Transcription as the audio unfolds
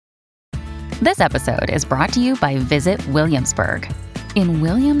This episode is brought to you by Visit Williamsburg. In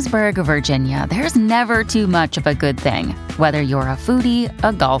Williamsburg, Virginia, there's never too much of a good thing. Whether you're a foodie,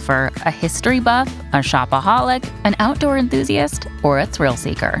 a golfer, a history buff, a shopaholic, an outdoor enthusiast, or a thrill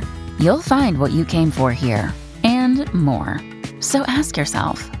seeker, you'll find what you came for here and more. So ask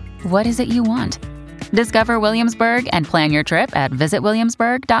yourself, what is it you want? Discover Williamsburg and plan your trip at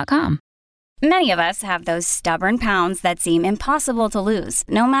visitwilliamsburg.com. Many of us have those stubborn pounds that seem impossible to lose,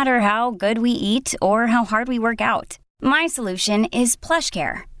 no matter how good we eat or how hard we work out. My solution is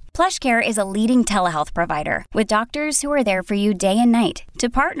PlushCare. PlushCare is a leading telehealth provider with doctors who are there for you day and night to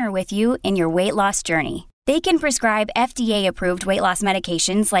partner with you in your weight loss journey. They can prescribe FDA-approved weight loss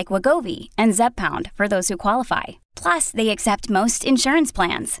medications like Wegovy and Zepbound for those who qualify. Plus, they accept most insurance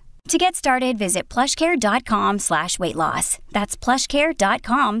plans. To get started, visit plushcare.com/weightloss. That's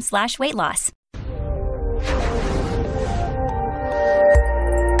plushcare.com/weightloss.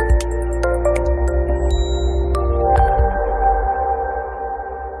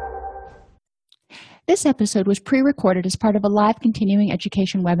 This episode was pre-recorded as part of a live continuing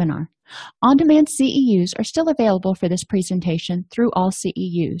education webinar. On-demand CEUs are still available for this presentation through All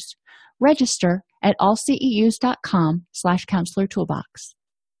CEUs. Register at allceus.com/counselor toolbox.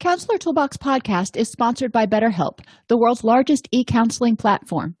 Counselor Toolbox podcast is sponsored by BetterHelp, the world's largest e-counseling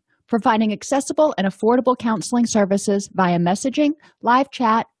platform, providing accessible and affordable counseling services via messaging, live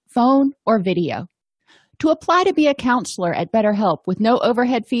chat, phone, or video. To apply to be a counselor at BetterHelp with no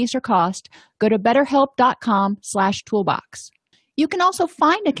overhead fees or cost, go to betterhelp.com/toolbox. You can also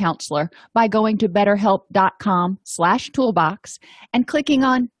find a counselor by going to betterhelp.com/toolbox and clicking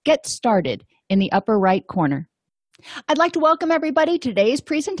on Get Started in the upper right corner. I'd like to welcome everybody to today's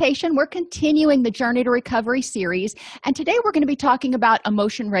presentation. We're continuing the Journey to Recovery series, and today we're going to be talking about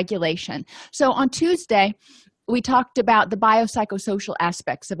emotion regulation. So on Tuesday, we talked about the biopsychosocial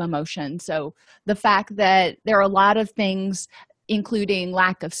aspects of emotion. So the fact that there are a lot of things, including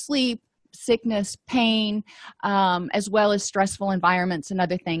lack of sleep, sickness, pain, as well as stressful environments and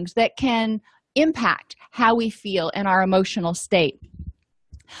other things that can impact how we feel in our emotional state.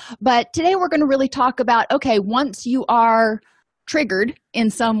 But today we're going to really talk about, okay, once you are triggered in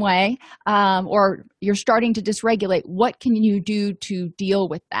some way or you're starting to dysregulate, what can you do to deal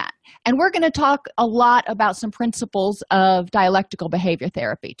with that? And we're going to talk a lot about some principles of dialectical behavior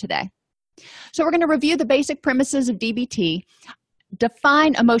therapy today. So we're going to review the basic premises of DBT,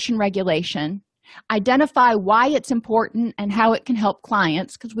 define emotion regulation, identify why it's important and how it can help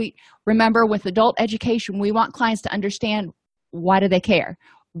clients, because we remember with adult education, we want clients to understand, why do they care?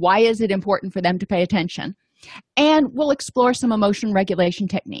 Why is it important for them to pay attention? And we'll explore some emotion regulation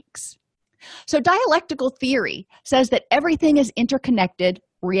techniques. So dialectical theory says that everything is interconnected,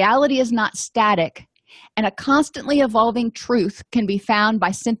 reality is not static, and a constantly evolving truth can be found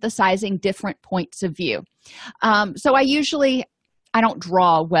by synthesizing different points of view. So I don't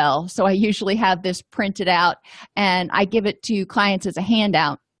draw well, so I usually have this printed out and I give it to clients as a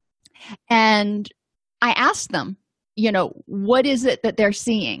handout. And I ask them, what is it that they're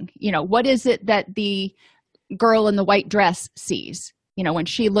seeing? What is it that the girl in the white dress sees? When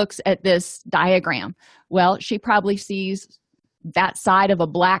she looks at this diagram, well, she probably sees that side of a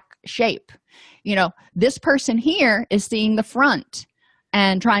black shape. This person here is seeing the front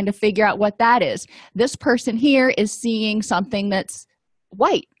and trying to figure out what that is. This person here is seeing something that's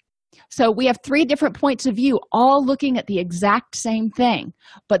white. So we have three different points of view, all looking at the exact same thing,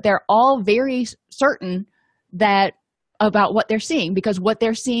 but they're all very certain about what they're seeing, because what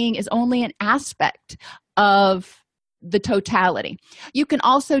they're seeing is only an aspect of the totality. You can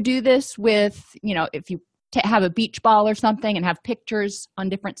also do this with, if you have a beach ball or something and have pictures on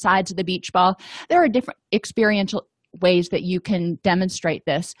different sides of the beach ball. There are different experiential ways that you can demonstrate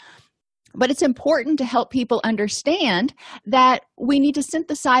this. But it's important to help people understand that we need to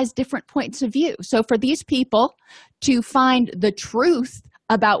synthesize different points of view. So for these people to find the truth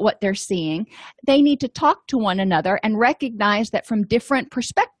about what they're seeing, they need to talk to one another and recognize that from different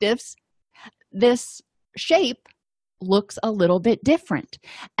perspectives, this shape looks a little bit different,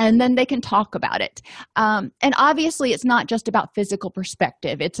 and then they can talk about it. And obviously, it's not just about physical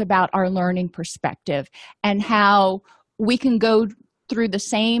perspective. It's about our learning perspective and how we can go through the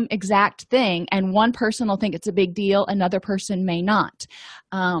same exact thing, and one person will think it's a big deal, another person may not.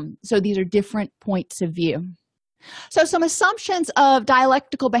 So these are different points of view. So some assumptions of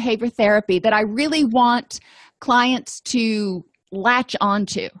dialectical behavior therapy that I really want clients to latch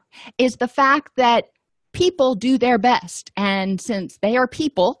onto is the fact that people do their best. And since they are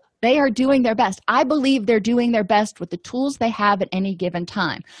people, they are doing their best. I believe they're doing their best with the tools they have at any given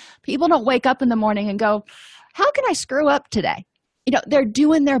time. People don't wake up in the morning and go, how can I screw up today? they're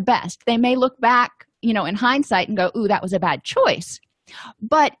doing their best. They may look back, in hindsight and go, ooh, that was a bad choice.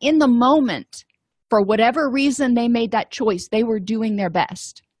 But in the moment, for whatever reason they made that choice, they were doing their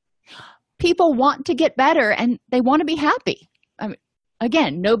best. People want to get better and they want to be happy. I mean,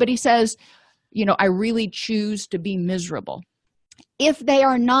 again, nobody says, I really choose to be miserable. If they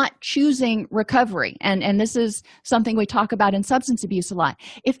are not choosing recovery, and this is something we talk about in substance abuse a lot,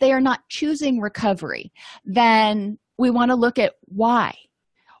 if they are not choosing recovery, then we want to look at why.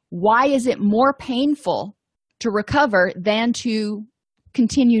 Why is it more painful to recover than to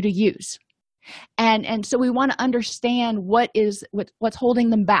continue to use? And so we want to understand what's holding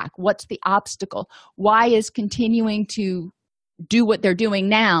them back. What's the obstacle? Why is continuing to do what they're doing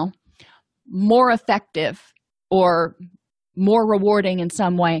now more effective or more rewarding in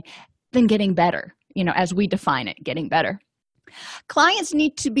some way than getting better, as we define it, getting better? Clients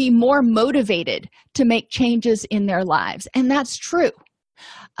need to be more motivated to make changes in their lives, and that's true.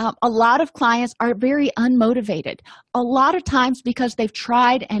 A lot of clients are very unmotivated, a lot of times because they've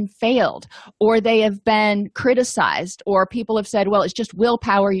tried and failed, or they have been criticized, or people have said, well, it's just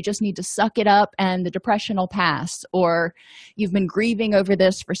willpower, you just need to suck it up and the depression will pass, or you've been grieving over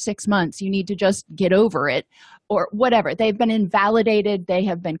this for 6 months, you need to just get over it, or whatever. They've been invalidated, they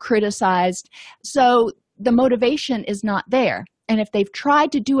have been criticized, so the motivation is not there. And if they've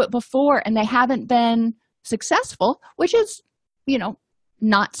tried to do it before and they haven't been successful, which is,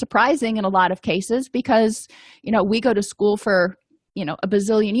 not surprising in a lot of cases, because we go to school for a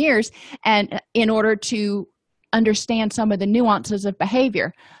bazillion years, and in order to understand some of the nuances of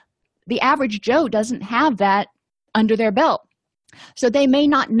behavior, the average Joe doesn't have that under their belt, so they may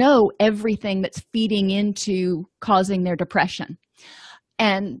not know everything that's feeding into causing their depression.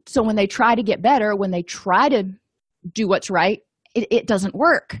 And so when they try to get better, when they try to do what's right, it doesn't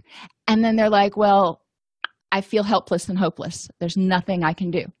work, and then they're like, well, I feel helpless and hopeless. There's nothing I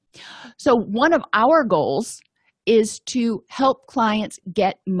can do. So one of our goals is to help clients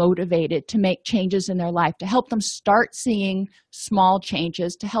get motivated to make changes in their life, to help them start seeing small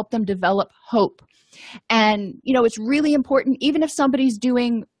changes, to help them develop hope. And, it's really important, even if somebody's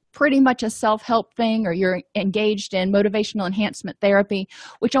doing pretty much a self-help thing, or you're engaged in motivational enhancement therapy,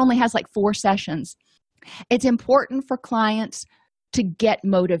 which only has like 4 sessions, it's important for clients to get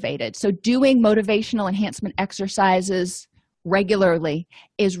motivated. So doing motivational enhancement exercises regularly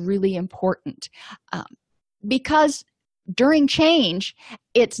is really important, because during change,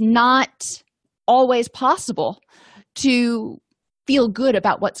 it's not always possible to feel good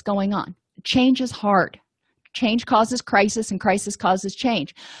about what's going on. Change is hard. Change causes crisis, and crisis causes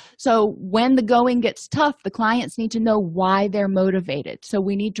change. So when the going gets tough, the clients need to know why they're motivated. So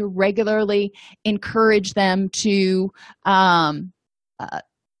we need to regularly encourage them to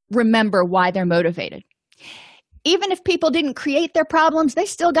remember why they're motivated. Even if people didn't create their problems, they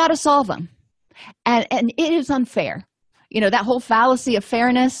still got to solve them. And it is unfair. That whole fallacy of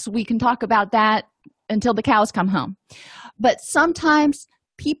fairness, we can talk about that until the cows come home. But sometimes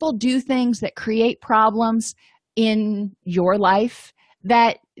people do things that create problems in your life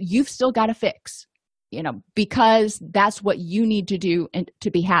that you've still got to fix, because that's what you need to do to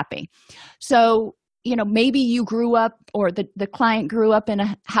be happy. So maybe you grew up, or the client grew up in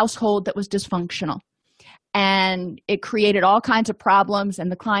a household that was dysfunctional, and it created all kinds of problems,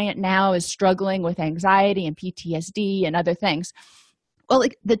 and the client now is struggling with anxiety and PTSD and other things. Well,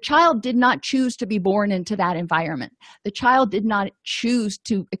 the child did not choose to be born into that environment. The child did not choose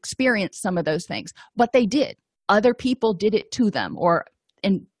to experience some of those things, but they did. Other people did it to them, or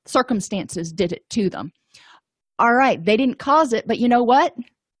in circumstances did it to them. All right, they didn't cause it, but you know what?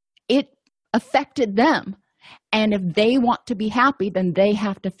 It affected them. And if they want to be happy, then they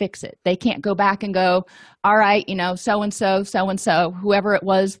have to fix it. They can't go back and go, all right, so-and-so, whoever it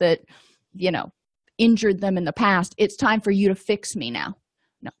was that, injured them in the past, it's time for you to fix me now.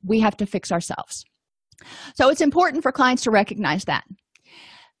 No, we have to fix ourselves. So it's important for clients to recognize that.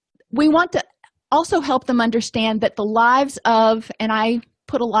 We want to also help them understand that the lives of, and I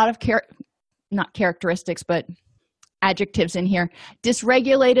put a lot of not characteristics, but adjectives in here,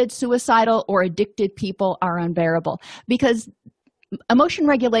 dysregulated, suicidal, or addicted people are unbearable, because emotion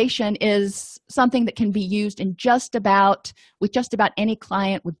regulation is something that can be used with just about any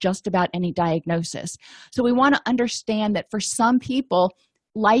client with just about any diagnosis. So we want to understand that for some people,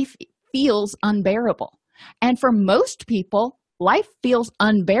 life feels unbearable. And for most people, life feels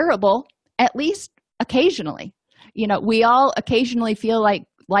unbearable, at least occasionally. We all occasionally feel like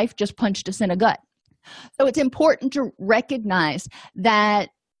life just punched us in the gut. So it's important to recognize that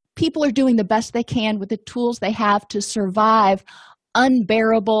people are doing the best they can with the tools they have to survive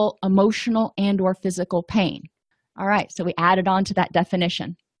unbearable emotional and or physical pain. All right, so we added on to that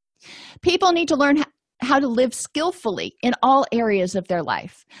definition. People need to learn how to live skillfully in all areas of their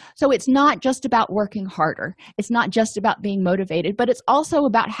life. So it's not just about working harder. It's not just about being motivated, but it's also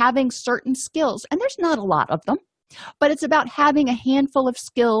about having certain skills. And there's not a lot of them, but it's about having a handful of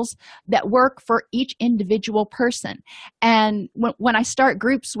skills that work for each individual person. And when I start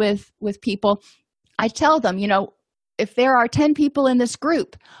groups with people, I tell them, if there are 10 people in this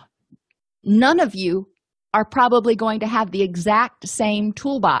group, none of you are probably going to have the exact same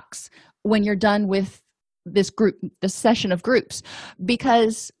toolbox when you're done with this session of groups,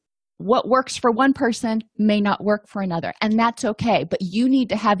 because what works for one person may not work for another, and that's okay. But you need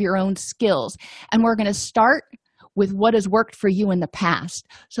to have your own skills, and we're going to start with what has worked for you in the past.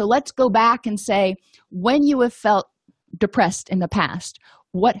 So let's go back and say, when you have felt depressed in the past,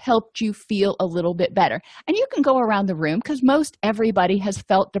 what helped you feel a little bit better? And you can go around the room, because most everybody has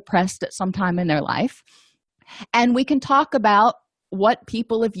felt depressed at some time in their life, and we can talk about what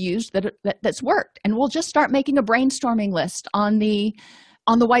people have used that's worked. And we'll just start making a brainstorming list on the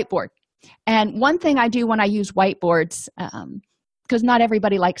whiteboard. And one thing I do when I use whiteboards, because not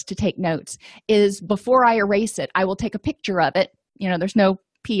everybody likes to take notes, is before I erase it, I will take a picture of it. There's no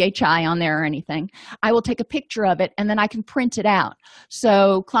PHI on there or anything. I will take a picture of it, and then I can print it out.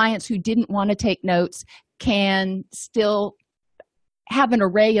 So clients who didn't want to take notes can still have an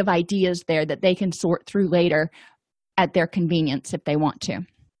array of ideas there that they can sort through later at their convenience if they want to.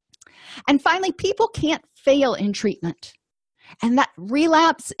 And finally, people can't fail in treatment. And that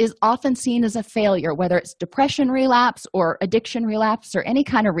relapse is often seen as a failure, whether it's depression relapse or addiction relapse or any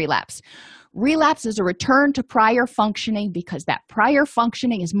kind of relapse. Relapse is a return to prior functioning, because that prior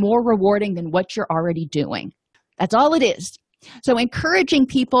functioning is more rewarding than what you're already doing. That's all it is. So encouraging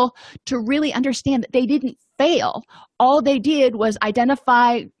people to really understand that they didn't fail. All they did was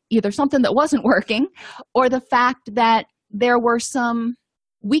identify either something that wasn't working, or the fact that there were some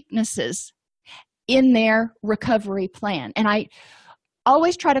weaknesses in their recovery plan. And I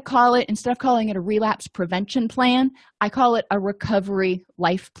always try to call it, instead of calling it a relapse prevention plan, I call it a recovery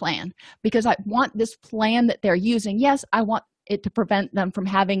life plan, because I want this plan that they're using. Yes, I want it to prevent them from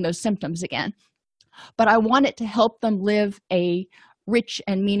having those symptoms again, but I want it to help them live a rich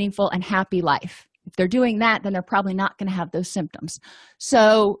and meaningful and happy life. If they're doing that, then they're probably not going to have those symptoms.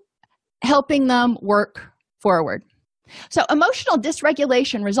 So helping them work forward. So emotional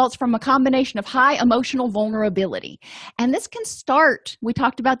dysregulation results from a combination of high emotional vulnerability. And this can start, we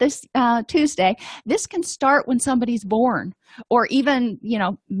talked about this Tuesday, this can start when somebody's born, or even,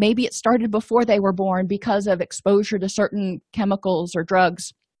 maybe it started before they were born because of exposure to certain chemicals or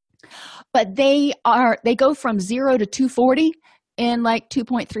drugs. But they go from 0 to 240 in like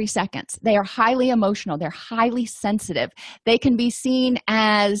 2.3 seconds. They are highly emotional. They're highly sensitive. They can be seen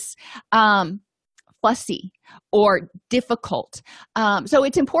as fussy or difficult. So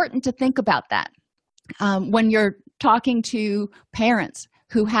it's important to think about that when you're talking to parents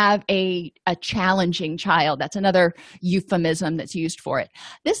who have a challenging child. That's another euphemism that's used for it.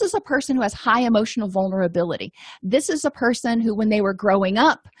 This is a person who has high emotional vulnerability. This is a person who, when they were growing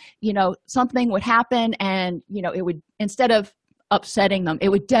up, something would happen and, it would, instead of upsetting them, it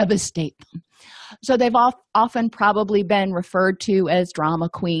would devastate them. So they've often probably been referred to as drama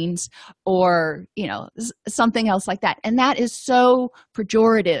queens or, something else like that. And that is so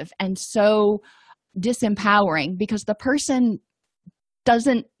pejorative and so disempowering, because the person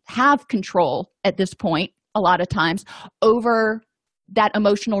doesn't have control at this point, a lot of times, over that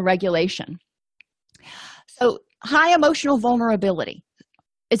emotional regulation. So high emotional vulnerability,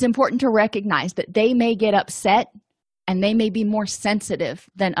 it's important to recognize that they may get upset and they may be more sensitive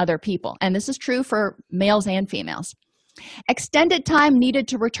than other people. And this is true for males and females. Extended time needed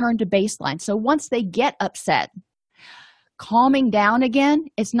to return to baseline. So once they get upset, calming down again,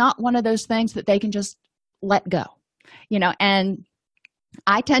 it's not one of those things that they can just let go. And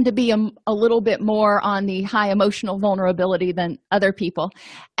I tend to be a little bit more on the high emotional vulnerability than other people.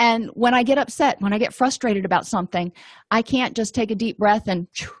 And when I get upset, when I get frustrated about something, I can't just take a deep breath and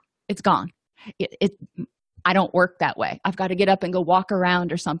it's gone. I don't work that way. I've got to get up and go walk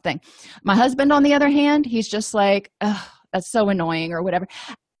around or something. My husband, on the other hand, he's just like, "Ugh, that's so annoying," or whatever.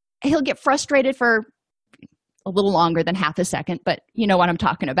 He'll get frustrated for a little longer than half a second, but you know what I'm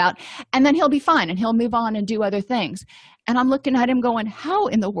talking about. And then he'll be fine and he'll move on and do other things. And I'm looking at him going, how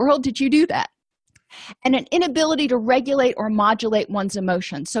in the world did you do that? And an inability to regulate or modulate one's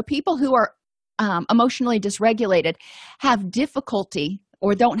emotions. So people who are emotionally dysregulated have difficulty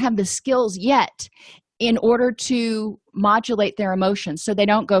or don't have the skills yet in order to modulate their emotions so they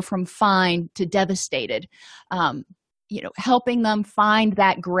don't go from fine to devastated, helping them find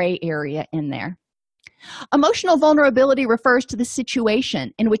that gray area in there. Emotional vulnerability refers to the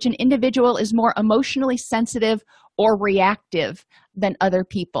situation in which an individual is more emotionally sensitive or reactive than other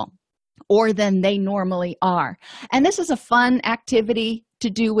people, or than they normally are. And this is a fun activity to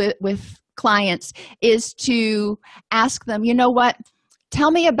do with clients, is to ask them, you know what,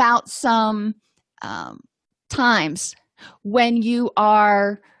 tell me about some times when you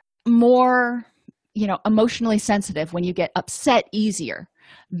are more, emotionally sensitive, when you get upset easier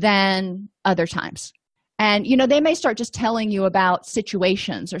than other times. And, they may start just telling you about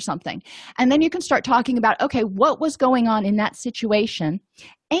situations or something. And then you can start talking about, okay, what was going on in that situation?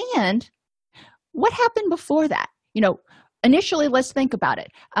 And what happened before that? Initially, let's think about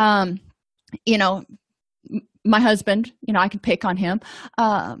it. My husband, I can pick on him,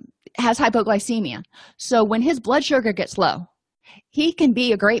 has hypoglycemia. So when his blood sugar gets low, he can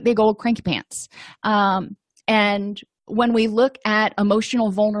be a great big old cranky pants. And when we look at emotional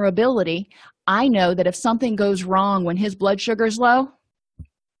vulnerability, I know that if something goes wrong when his blood sugar is low,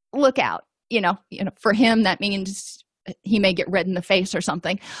 look out. For him, that means he may get red in the face or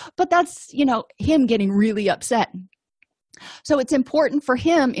something. But that's, him getting really upset. So it's important for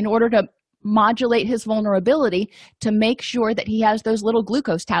him, in order to modulate his vulnerability, to make sure that he has those little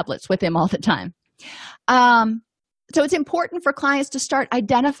glucose tablets with him all the time. So it's important for clients to start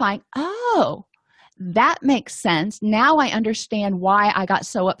identifying, oh, that makes sense. Now I understand why I got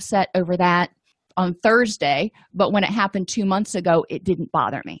so upset over that on Thursday, but when it happened 2 months ago, it didn't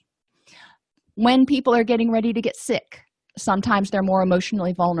bother me. When people are getting ready to get sick, sometimes they're more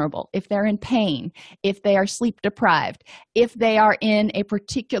emotionally vulnerable. If they're in pain, if they are sleep deprived, if they are in a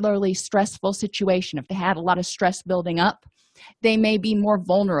particularly stressful situation, if they had a lot of stress building up, they may be more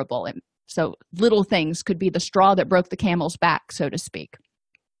vulnerable. And so little things could be the straw that broke the camel's back, so to speak.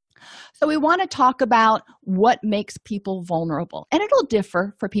 So we want to talk about what makes people vulnerable, and it'll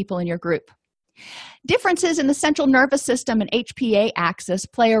differ for people in your group. Differences in the central nervous system and HPA axis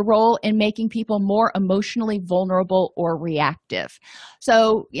play a role in making people more emotionally vulnerable or reactive.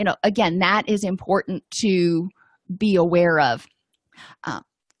 So, again, that is important to be aware of.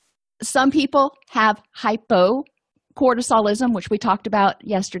 Some people have hypocortisolism, which we talked about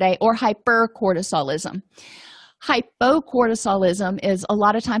yesterday, or hypercortisolism. Hypocortisolism is a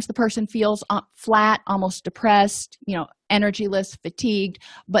lot of times the person feels flat, almost depressed, energyless, fatigued,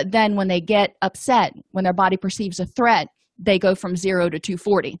 but then when they get upset, when their body perceives a threat, they go from 0 to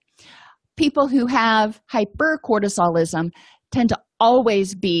 240. People who have hypercortisolism tend to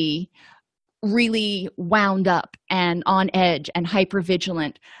always be really wound up and on edge and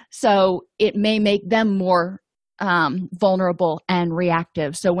hypervigilant. So it may make them more vulnerable and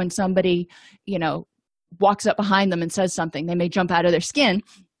reactive. So when somebody, walks up behind them and says something, they may jump out of their skin,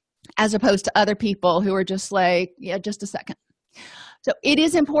 as opposed to other people who are just like, yeah, just a second. So it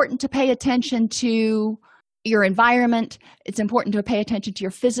is important to pay attention to your environment. It's important to pay attention to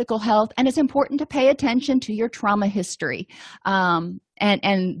your physical health, and it's important to pay attention to your trauma history. And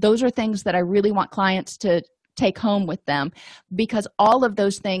those are things that I really want clients to take home with them, because all of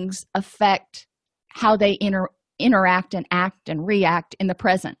those things affect how they interact and act and react in the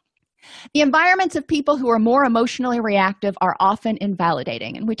present. The environments of people who are more emotionally reactive are often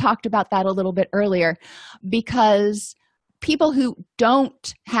invalidating. And we talked about that a little bit earlier, because people who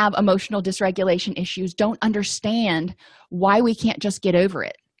don't have emotional dysregulation issues don't understand why we can't just get over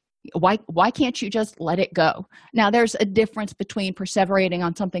it. Why can't you just let it go? Now, there's a difference between perseverating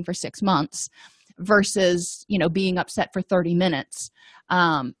on something for 6 months versus, being upset for 30 minutes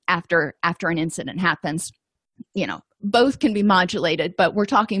after an incident happens. Both can be modulated, but we're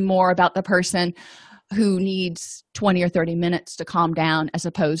talking more about the person who needs 20 or 30 minutes to calm down as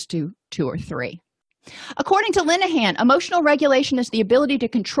opposed to 2 or 3. According to Linehan, emotional regulation is the ability to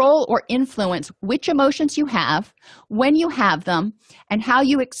control or influence which emotions you have, when you have them, and how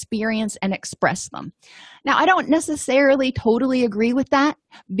you experience and express them. Now, I don't necessarily totally agree with that,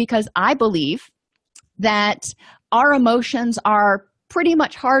 because I believe that our emotions are pretty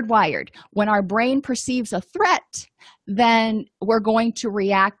much hardwired. When our brain perceives a threat, then we're going to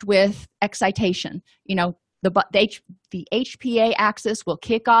react with excitation. The HPA axis will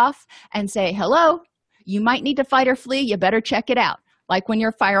kick off and say, hello, you might need to fight or flee. You better check it out. Like when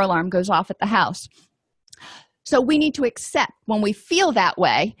your fire alarm goes off at the house. So we need to accept when we feel that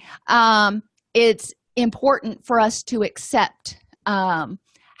way. It's important for us to accept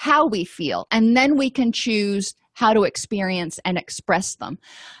how we feel, and then we can choose how to experience and express them.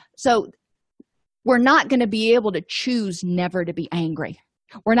 So we're not going to be able to choose never to be angry.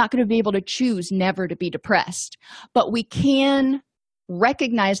 We're not going to be able to choose never to be depressed, but we can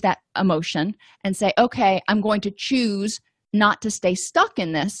recognize that emotion and say, okay, I'm going to choose not to stay stuck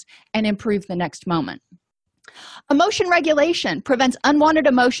in this and improve the next moment. Emotion regulation prevents unwanted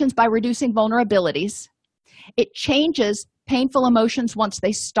emotions by reducing vulnerabilities. It changes painful emotions once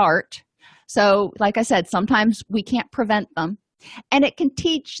they start. So, like I said, sometimes we can't prevent them. And it can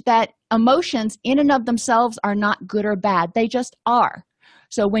teach that emotions in and of themselves are not good or bad. They just are.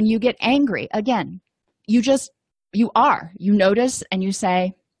 So when you get angry, again, you notice and you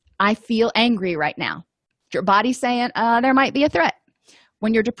say, I feel angry right now. Your body saying, there might be a threat.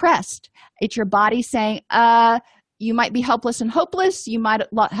 When you're depressed, it's your body saying, you might be helpless and hopeless. You might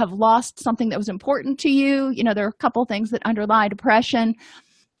have lost something that was important to you. There are a couple things that underlie depression.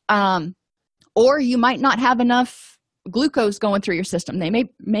 Or you might not have enough glucose going through your system. They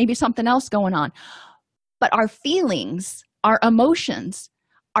may be something else going on. But our feelings, our emotions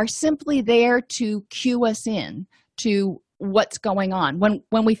are simply there to cue us in to what's going on.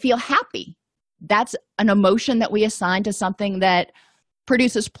 When we feel happy, that's an emotion that we assign to something that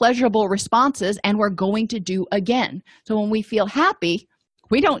produces pleasurable responses and we're going to do again. So when we feel happy,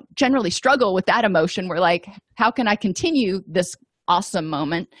 we don't generally struggle with that emotion. We're like, how can I continue this awesome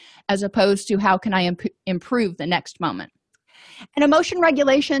moment, as opposed to how can I improve the next moment? And emotion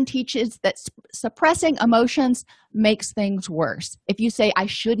regulation teaches that suppressing emotions makes things worse. If you say, I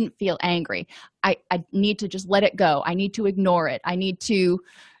shouldn't feel angry, I need to just let it go, I need to ignore it, I need to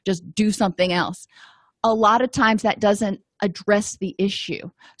just do something else, a lot of times that doesn't address the issue.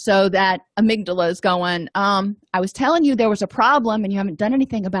 So that amygdala is going, I was telling you there was a problem and you haven't done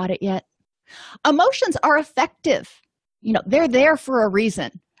anything about it yet. Emotions are effective. They're there for a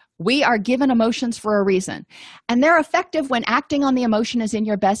reason. We are given emotions for a reason. And they're effective when acting on the emotion is in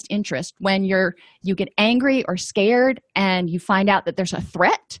your best interest. When you get angry or scared and you find out that there's a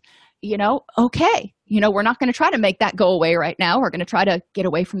threat, okay. We're not going to try to make that go away right now. We're going to try to get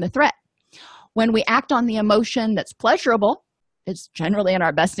away from the threat. When we act on the emotion that's pleasurable, it's generally in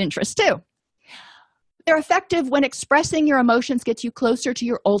our best interest too. They're effective when expressing your emotions gets you closer to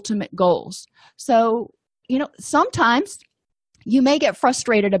your ultimate goals. So, sometimes you may get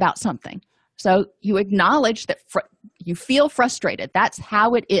frustrated about something. So you acknowledge that you feel frustrated. That's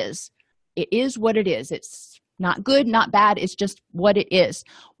how it is. It is what it is. It's not good, not bad. It's just what it is.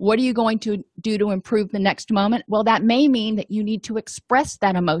 What are you going to do to improve the next moment? Well, that may mean that you need to express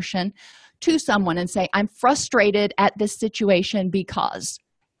that emotion to someone and say, I'm frustrated at this situation because,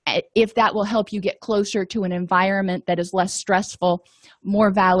 if that will help you get closer to an environment that is less stressful,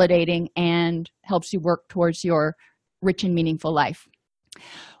 more validating, and helps you work towards your rich and meaningful life.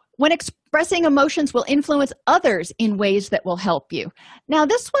 When expressing emotions will influence others in ways that will help you. Now,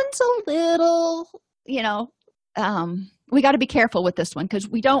 this one's a little, we got to be careful with this one because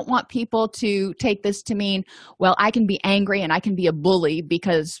we don't want people to take this to mean, well, I can be angry and I can be a bully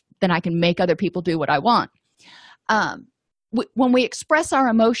because then I can make other people do what I want. When we express our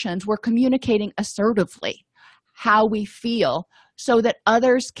emotions, we're communicating assertively how we feel so that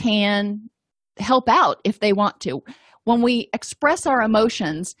others can help out if they want to. When we express our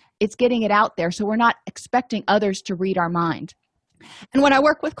emotions, it's getting it out there, so we're not expecting others to read our mind. And when I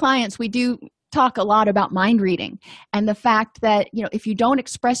work with clients, we do talk a lot about mind reading and the fact that, if you don't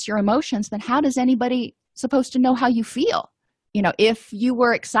express your emotions, then how does anybody supposed to know how you feel? If you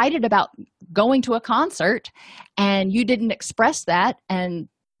were excited about going to a concert and you didn't express that and,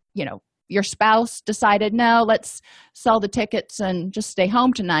 your spouse decided, no, let's sell the tickets and just stay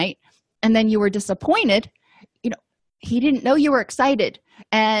home tonight, and then you were disappointed, he didn't know you were excited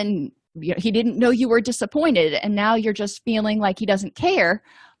and he didn't know you were disappointed, and now you're just feeling like he doesn't care,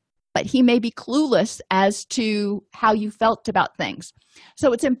 but he may be clueless as to how you felt about things.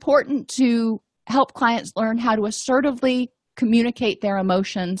 So it's important to help clients learn how to assertively communicate their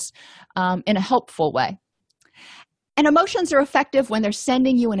emotions in a helpful way. And emotions are effective when they're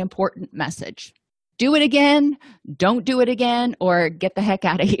sending you an important message. Do it again, don't do it again, or get the heck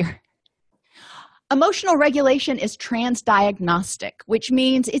out of here. Emotional regulation is transdiagnostic, which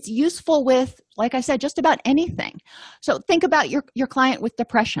means it's useful with, like I said, just about anything. So think about your client with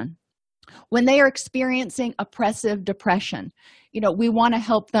depression. When they are experiencing oppressive depression, we want to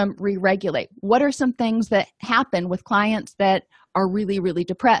help them re-regulate. What are some things that happen with clients that are really, really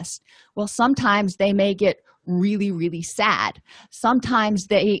depressed? Well, sometimes they may get really, really sad. Sometimes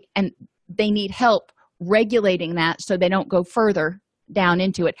they need help regulating that so they don't go further down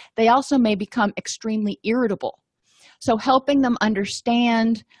into it. They also may become extremely irritable. So helping them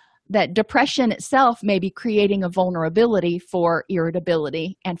understand that depression itself may be creating a vulnerability for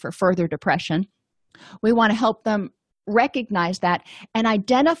irritability and for further depression. We want to help them recognize that and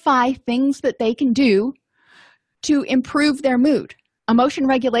identify things that they can do to improve their mood. Emotion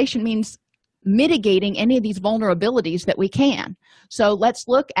regulation means mitigating any of these vulnerabilities that we can. So let's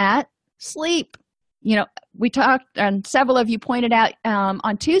look at sleep. We talked, and several of you pointed out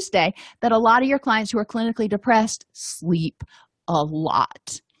on Tuesday that a lot of your clients who are clinically depressed sleep a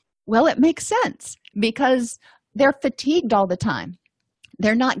lot. Well, it makes sense because they're fatigued all the time.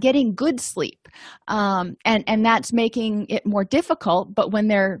 They're not getting good sleep, and that's making it more difficult. But when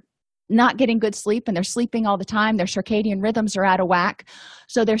they're not getting good sleep and they're sleeping all the time, their circadian rhythms are out of whack,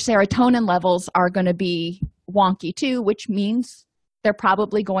 so their serotonin levels are going to be wonky too, which means they're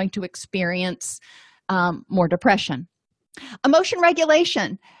probably going to experience more depression. Emotion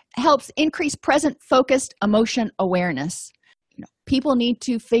regulation helps increase present focused emotion awareness. People need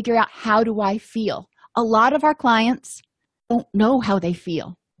to figure out, how do I feel? A lot of our clients don't know how they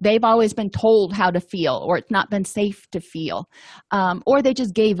feel. They've always been told how to feel, or it's not been safe to feel, or they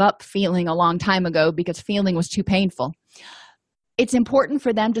just gave up feeling a long time ago because feeling was too painful. It's important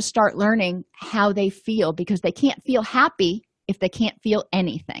for them to start learning how they feel, because they can't feel happy if they can't feel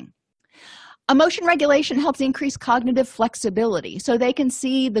anything. Emotion regulation helps increase cognitive flexibility, so they can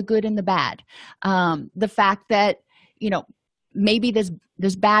see the good and the bad. The fact that, maybe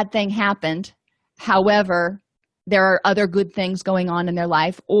this bad thing happened, however, there are other good things going on in their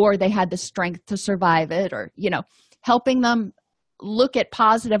life, or they had the strength to survive it, or, helping them look at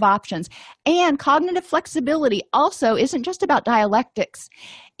positive options. And cognitive flexibility also isn't just about dialectics.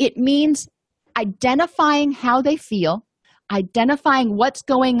 It means identifying how they feel, identifying what's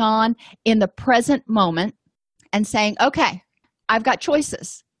going on in the present moment, and saying, okay, I've got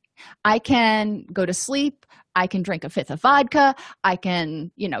choices. I can go to sleep. I can drink a fifth of vodka. I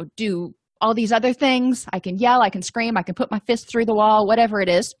can, do all these other things. I can yell. I can scream. I can put my fist through the wall, whatever it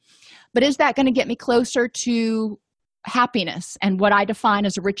is. But is that going to get me closer to happiness and what I define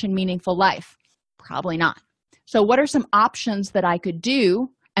as a rich and meaningful life? Probably not. So what are some options that I could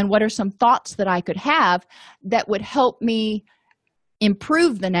do, and what are some thoughts that I could have that would help me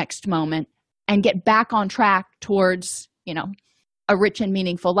improve the next moment and get back on track towards, a rich and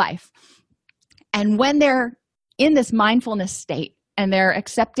meaningful life? And when they're in this mindfulness state and they're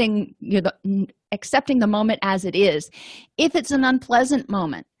accepting the moment as it is, if it's an unpleasant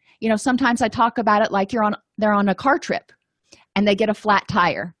moment, sometimes I talk about it like they're on a car trip and they get a flat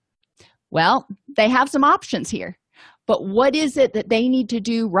tire. Well, they have some options here. But what is it that they need to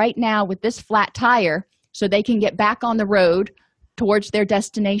do right now with this flat tire so they can get back on the road towards their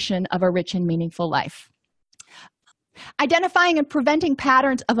destination of a rich and meaningful life? Identifying and preventing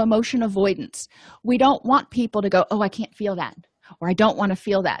patterns of emotion avoidance. We don't want people to go, oh, I can't feel that, or I don't want to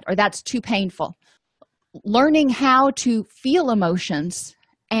feel that, or that's too painful. Learning how to feel emotions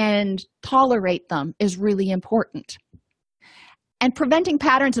and tolerate them is really important. And preventing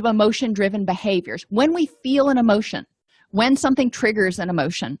patterns of emotion-driven behaviors. When we feel an emotion, when something triggers an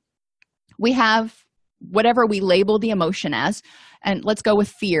emotion, we have whatever we label the emotion as, and let's go with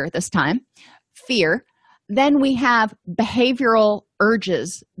fear this time. Fear. Then we have behavioral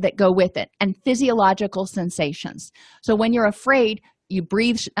urges that go with it and physiological sensations. So when you're afraid, you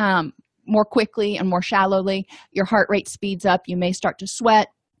breathe more quickly and more shallowly. Your heart rate speeds up. You may start to sweat.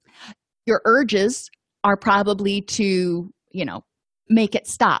 Your urges are probably to, make it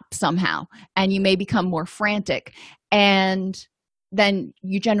stop somehow, and you may become more frantic. And then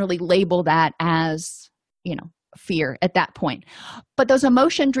you generally label that as, fear at that point. But those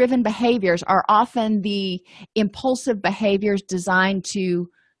emotion-driven behaviors are often the impulsive behaviors designed to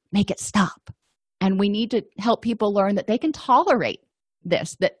make it stop. And we need to help people learn that they can tolerate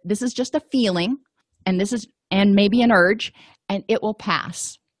this, that this is just a feeling, and maybe an urge, and it will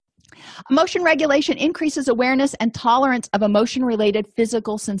pass. Emotion regulation increases awareness and tolerance of emotion-related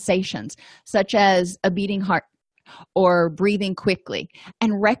physical sensations, such as a beating heart or breathing quickly,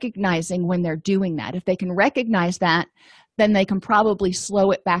 and recognizing when they're doing that. If they can recognize that, then they can probably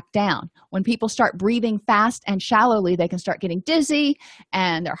slow it back down. When people start breathing fast and shallowly, they can start getting dizzy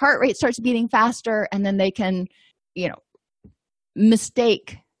and their heart rate starts beating faster, and then they can,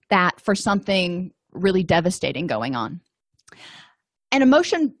 mistake that for something really devastating going on. And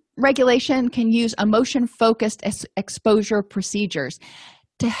emotion regulation can use emotion-focused exposure procedures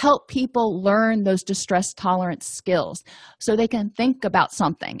to help people learn those distress tolerance skills so they can think about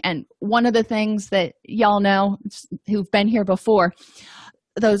something. And one of the things that y'all know who've been here before,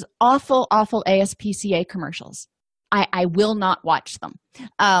 those awful ASPCA commercials, I will not watch them.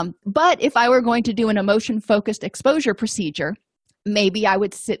 But if I were going to do an emotion-focused exposure procedure, maybe I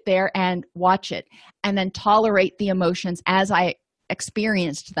would sit there and watch it and then tolerate the emotions as I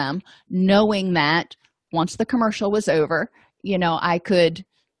experienced them, knowing that once the commercial was over, I could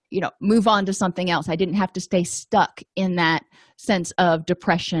move on to something else. I didn't have to stay stuck in that sense of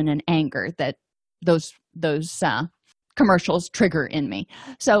depression and anger that those commercials trigger in me.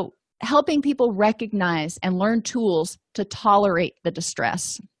 So helping people recognize and learn tools to tolerate the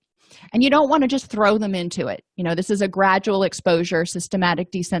distress. And you don't want to just throw them into it. This is a gradual exposure,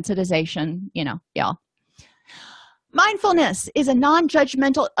 systematic desensitization, y'all. Mindfulness is a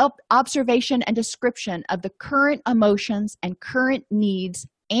non-judgmental observation and description of the current emotions and current needs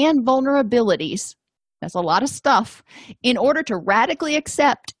and vulnerabilities. That's a lot of stuff in order to radically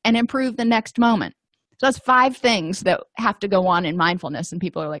accept and improve the next moment. So that's 5 things that have to go on in mindfulness, and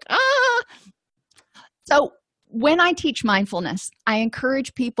people are like, ah. So when I teach mindfulness, I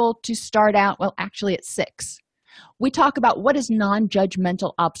encourage people to start out, well, actually it's 6. We talk about what is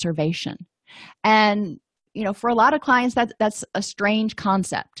non-judgmental observation. And for a lot of clients, that's a strange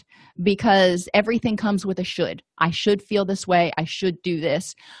concept because everything comes with a should. I should feel this way. I should do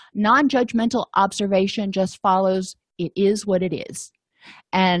this. Non-judgmental observation just follows, it is what it is.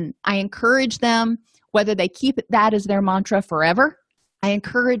 And I encourage them, whether they keep that as their mantra forever, I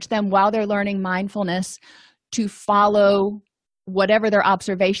encourage them while they're learning mindfulness to follow whatever their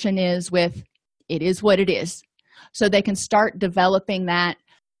observation is with, it is what it is, so they can start developing that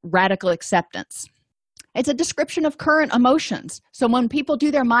radical acceptance. It's a description of current emotions. So when people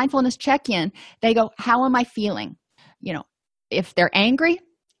do their mindfulness check-in, they go, how am I feeling? If they're angry,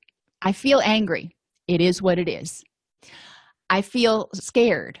 I feel angry. It is what it is. I feel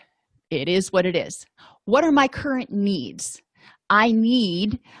scared. It is what it is. What are my current needs? I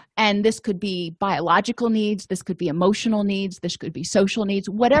need, and this could be biological needs, this could be emotional needs, this could be social needs,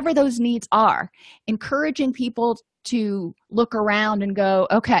 whatever those needs are, encouraging people to look around and go,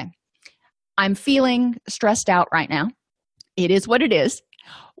 okay, I'm feeling stressed out right now. It is what it is.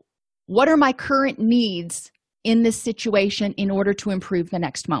 What are my current needs in this situation in order to improve the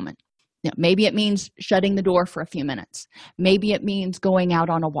next moment? Maybe it means shutting the door for a few minutes. Maybe it means going out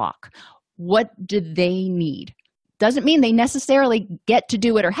on a walk. What do they need? Doesn't mean they necessarily get to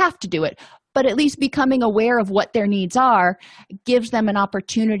do it or have to do it, but at least becoming aware of what their needs are gives them an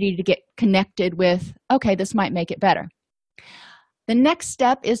opportunity to get connected with, okay, this might make it better. The next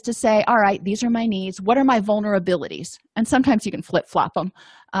step is to say, all right, these are my needs. What are my vulnerabilities? And sometimes you can flip-flop them.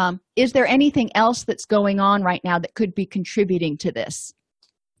 Is there anything else that's going on right now that could be contributing to this?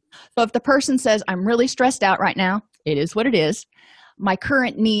 So if the person says, I'm really stressed out right now, it is what it is. My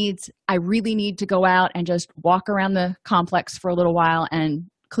current needs, I really need to go out and just walk around the complex for a little while and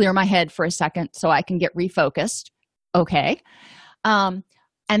clear my head for a second so I can get refocused. Okay. And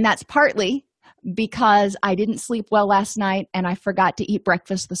that's partly because I didn't sleep well last night and I forgot to eat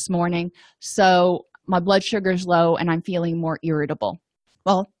breakfast this morning. So my blood sugar is low and I'm feeling more irritable.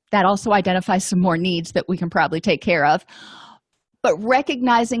 Well, that also identifies some more needs that we can probably take care of. But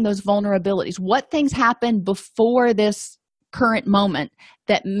recognizing those vulnerabilities, what things happened before this current moment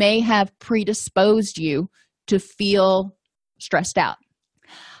that may have predisposed you to feel stressed out.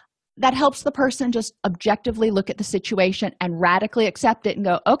 That helps the person just objectively look at the situation and radically accept it and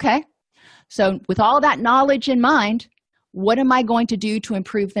go, okay, so with all that knowledge in mind, what am I going to do to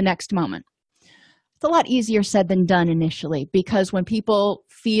improve the next moment? It's a lot easier said than done initially, because when people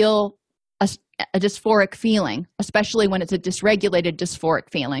feel a dysphoric feeling, especially when it's a dysregulated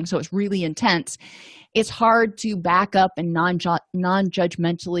dysphoric feeling, so it's really intense, it's hard to back up and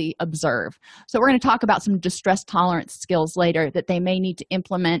non-judgmentally observe. So we're going to talk about some distress tolerance skills later that they may need to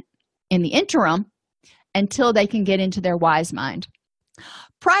implement in the interim until they can get into their wise mind.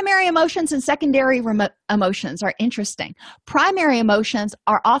 Primary emotions and secondary emotions are interesting. Primary emotions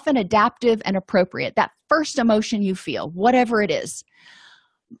are often adaptive and appropriate. That first emotion you feel, whatever it is.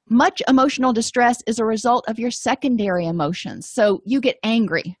 Much emotional distress is a result of your secondary emotions. So you get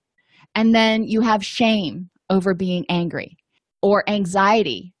angry, and then you have shame over being angry, or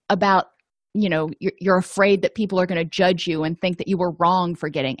anxiety about, you're afraid that people are going to judge you and think that you were wrong for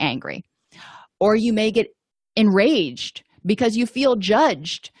getting angry. Or you may get enraged because you feel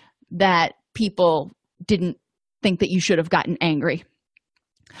judged that people didn't think that you should have gotten angry.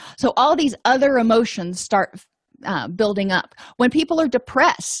 So all these other emotions start building up. When people are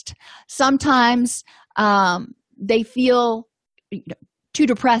depressed, sometimes they feel too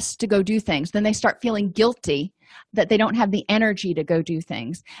depressed to go do things. Then they start feeling guilty that they don't have the energy to go do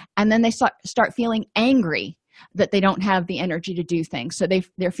things. And then they start feeling angry that they don't have the energy to do things. So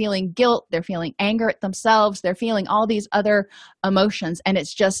they're feeling guilt, they're feeling anger at themselves, they're feeling all these other emotions, and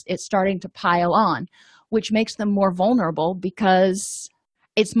it's starting to pile on, which makes them more vulnerable because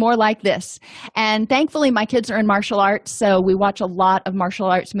it's more like this. And thankfully, my kids are in martial arts, so we watch a lot of martial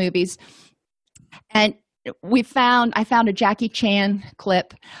arts movies. And I found a Jackie Chan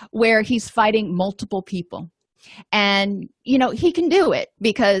clip where he's fighting multiple people. And, he can do it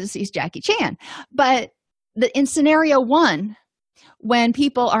because he's Jackie Chan. But in scenario one, when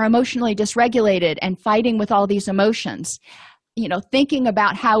people are emotionally dysregulated and fighting with all these emotions, thinking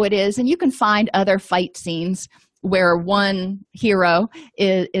about how it is, and you can find other fight scenes where one hero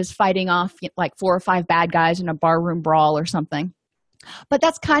is fighting off like 4 or 5 bad guys in a barroom brawl or something. But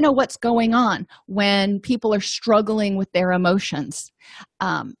that's kind of what's going on when people are struggling with their emotions.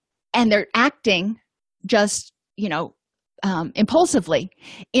 And they're acting just, impulsively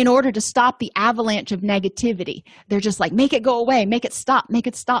in order to stop the avalanche of negativity. They're just like, make it go away, make it stop, make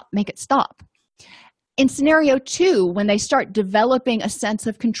it stop, make it stop. In scenario 2, when they start developing a sense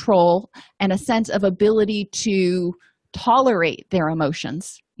of control and a sense of ability to tolerate their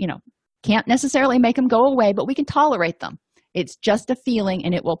emotions, can't necessarily make them go away, but we can tolerate them. It's just a feeling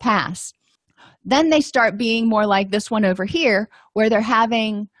and it will pass. Then they start being more like this one over here, where they're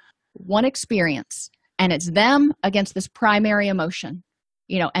having one experience and it's them against this primary emotion,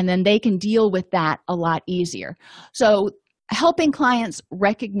 and then they can deal with that a lot easier. So helping clients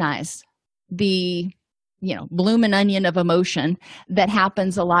recognize the, bloomin' onion of emotion that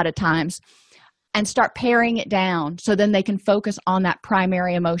happens a lot of times and start paring it down so then they can focus on that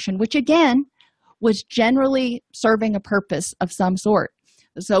primary emotion, which again was generally serving a purpose of some sort.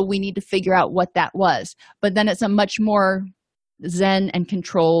 So we need to figure out what that was. But then it's a much more zen and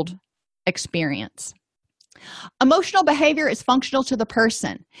controlled experience. Emotional behavior is functional to the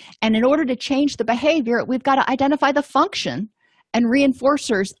person. And in order to change the behavior, we've got to identify the function and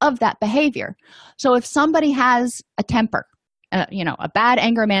reinforcers of that behavior. So if somebody has a temper, a bad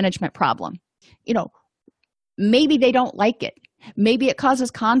anger management problem, maybe they don't like it. Maybe it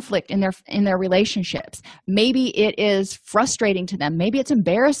causes conflict in their relationships. Maybe it is frustrating to them. Maybe it's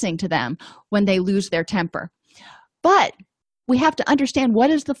embarrassing to them when they lose their temper. But we have to understand, what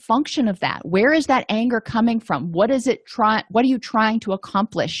is the function of that? Where is that anger coming from? What are you trying to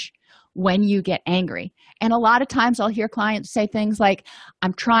accomplish when you get angry? And a lot of times I'll hear clients say things like,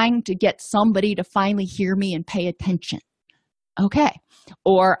 I'm trying to get somebody to finally hear me and pay attention. Okay.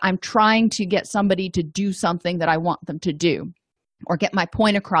 Or I'm trying to get somebody to do something that I want them to do, or get my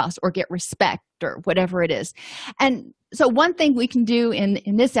point across, or get respect, or whatever it is. And so one thing we can do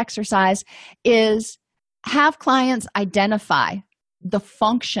in this exercise is have clients identify the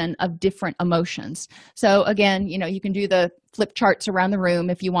function of different emotions. So again, you can do the flip charts around the room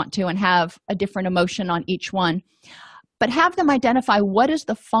if you want to and have a different emotion on each one. But have them identify what is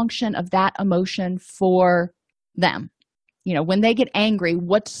the function of that emotion for them. When they get angry,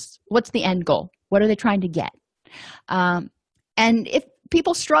 what's the end goal? What are they trying to get? And if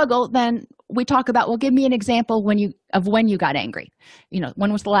people struggle, then we talk about, well, give me an example when you got angry.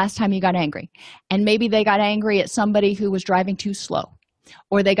 When was the last time you got angry? And maybe they got angry at somebody who was driving too slow,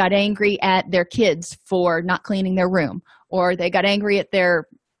 or they got angry at their kids for not cleaning their room, or they got angry at their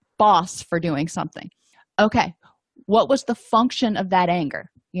boss for doing something. Okay, what was the function of that anger?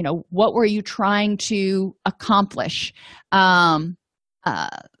 What were you trying to accomplish with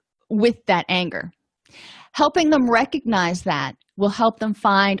that anger? Helping them recognize that will help them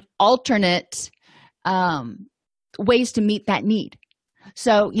find alternate ways to meet that need.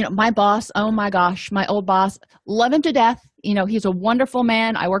 So, my boss, oh my gosh, my old boss, love him to death. He's a wonderful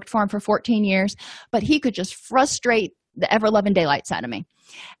man. I worked for him for 14 years, but he could just frustrate the ever-loving daylights out of me.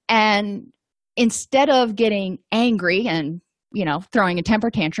 And instead of getting angry and throwing a temper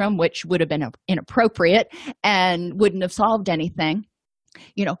tantrum, which would have been inappropriate and wouldn't have solved anything,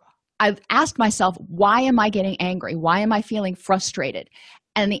 I've asked myself, why am I getting angry? Why am I feeling frustrated?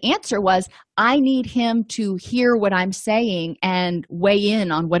 And the answer was, I need him to hear what I'm saying and weigh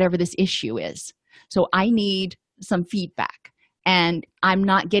in on whatever this issue is. So I need some feedback, and I'm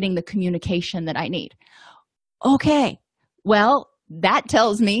not getting the communication that I need. Okay, well, that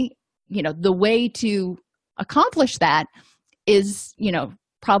tells me, the way to accomplish that is,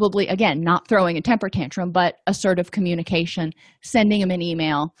 probably, again, not throwing a temper tantrum, but assertive communication, sending him an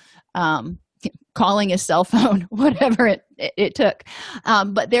email, calling his cell phone, whatever it took.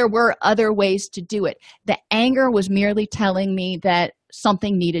 But there were other ways to do it. The anger was merely telling me that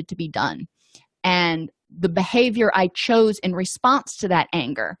something needed to be done. And the behavior I chose in response to that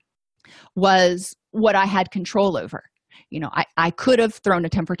anger was what I had control over. I could have thrown a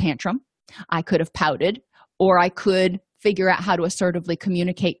temper tantrum, I could have pouted, or I could figure out how to assertively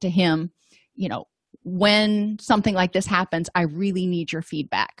communicate to him, when something like this happens, I really need your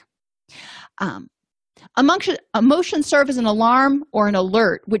feedback. Emotions serve as an alarm or an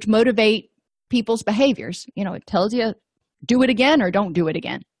alert, which motivate people's behaviors. It tells you, do it again or don't do it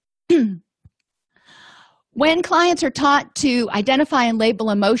again. When clients are taught to identify and label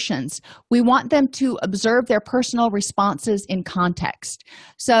emotions, we want them to observe their personal responses in context.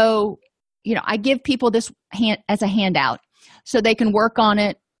 So, I give people this as a handout so they can work on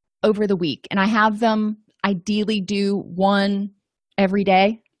it over the week. And I have them ideally do one every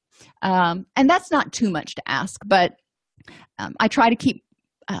day. And that's not too much to ask, but I try to keep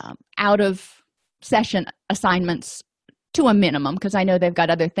out of session assignments to a minimum because I know they've got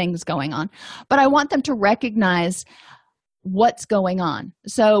other things going on. But I want them to recognize what's going on.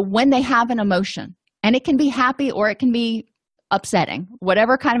 So when they have an emotion, and it can be happy or it can be upsetting,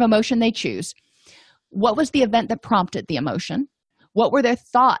 whatever kind of emotion they choose, what was the event that prompted the emotion? What were their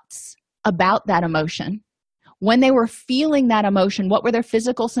thoughts about that emotion? When they were feeling that emotion, what were their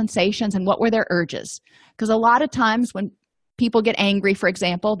physical sensations and what were their urges? Because a lot of times when people get angry, for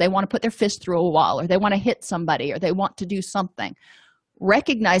example, they want to put their fist through a wall, or they want to hit somebody, or they want to do something.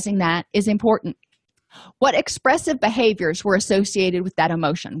 Recognizing that is important. What expressive behaviors were associated with that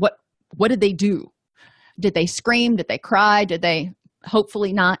emotion? What did they do? Did they scream? Did they cry? Did they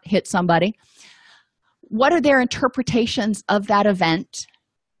hopefully not hit somebody? What are their interpretations of that event?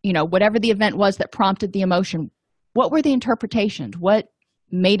 Whatever the event was that prompted the emotion, what were the interpretations? What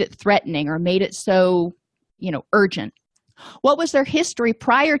made it threatening or made it so, urgent? What was their history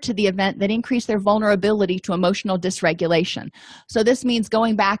prior to the event that increased their vulnerability to emotional dysregulation? So this means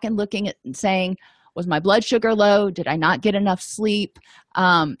going back and looking at and saying, was my blood sugar low? Did I not get enough sleep?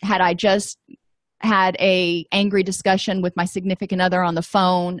 Had I just had a angry discussion with my significant other on the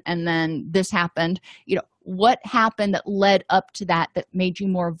phone and then this happened? What happened that led up to that made you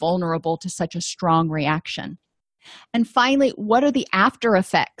more vulnerable to such a strong reaction? And finally, what are the after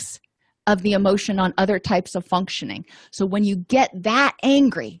effects of the emotion on other types of functioning? So when you get that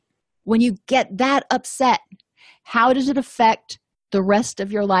angry, when you get that upset, how does it affect the rest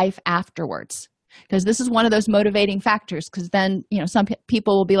of your life afterwards? Because this is one of those motivating factors, because then, some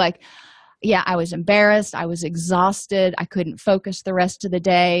people will be like, yeah, I was embarrassed, I was exhausted, I couldn't focus the rest of the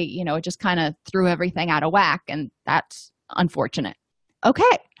day, it just kind of threw everything out of whack, and that's unfortunate.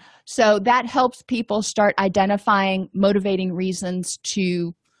 Okay, so that helps people start identifying motivating reasons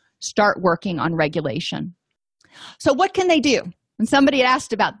to start working on regulation. So what can they do? And somebody had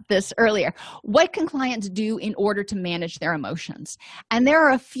asked about this earlier. What can clients do in order to manage their emotions? And there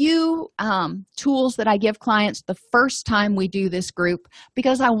are a few tools that I give clients the first time we do this group,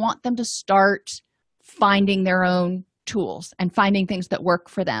 because I want them to start finding their own tools and finding things that work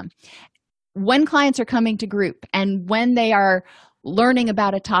for them. When clients are coming to group and when they are learning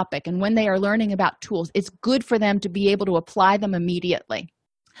about a topic and when they are learning about tools, it's good for them to be able to apply them immediately.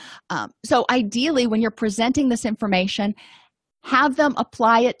 So ideally, when you're presenting this information, have them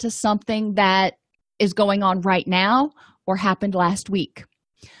apply it to something that is going on right now or happened last week.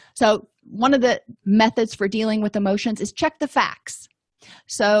 So one of the methods for dealing with emotions is check the facts.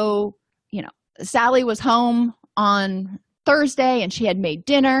 So, Sally was home on Thursday and she had made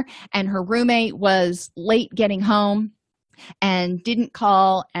dinner and her roommate was late getting home and didn't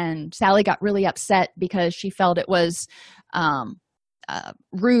call, and Sally got really upset because she felt it was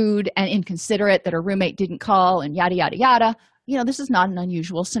rude and inconsiderate that her roommate didn't call, and yada, yada, yada. This is not an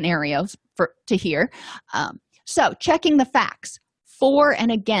unusual scenario to hear. So checking the facts for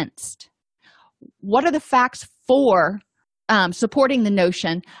and against. What are the facts for supporting the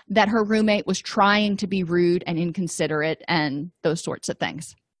notion that her roommate was trying to be rude and inconsiderate and those sorts of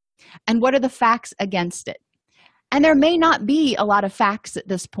things? And what are the facts against it? And there may not be a lot of facts at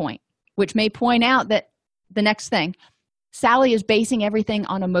this point, which may point out that the next thing, Sally is basing everything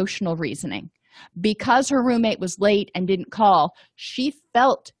on emotional reasoning. Because her roommate was late and didn't call, she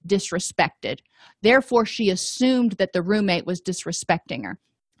felt disrespected. Therefore, she assumed that the roommate was disrespecting her.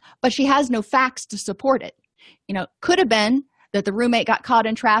 But she has no facts to support it. Could have been that the roommate got caught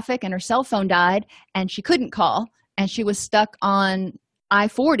in traffic and her cell phone died and she couldn't call and she was stuck on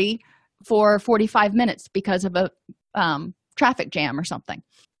I-40 for 45 minutes because of a traffic jam or something.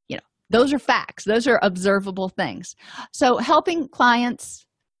 Those are facts. Those are observable things. So helping clients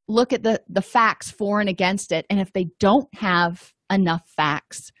look at the facts for and against it, and if they don't have enough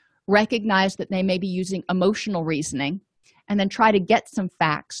facts, recognize that they may be using emotional reasoning, and then try to get some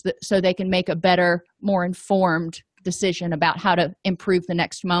facts so they can make a better, more informed decision about how to improve the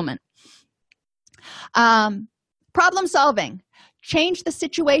next moment. Problem solving. Change the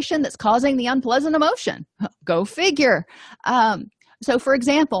situation that's causing the unpleasant emotion. Go figure. So, for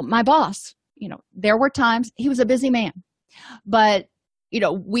example, my boss, there were times he was a busy man, but,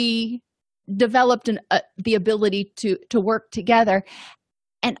 we developed the ability to work together.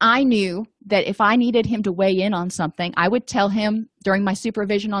 And I knew that if I needed him to weigh in on something, I would tell him during my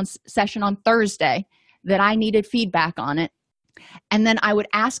supervision session on Thursday that I needed feedback on it. And then I would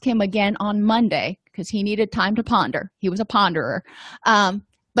ask him again on Monday because he needed time to ponder. He was a ponderer.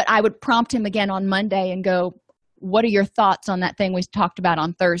 But I would prompt him again on Monday and go, what are your thoughts on that thing we talked about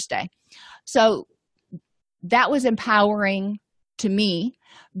on Thursday? So that was empowering to me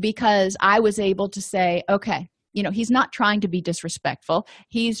because I was able to say, okay, he's not trying to be disrespectful.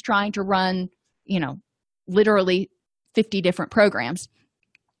 He's trying to run, literally 50 different programs.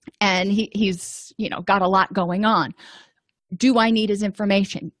 And he's got a lot going on. Do I need his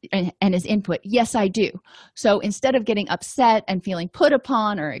information and his input? Yes, I do. So instead of getting upset and feeling put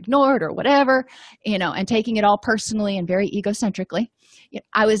upon or ignored or whatever, and taking it all personally and very egocentrically,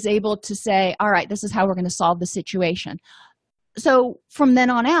 I was able to say, all right, this is how we're going to solve the situation. So from then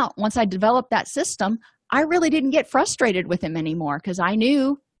on out, once I developed that system, I really didn't get frustrated with him anymore because I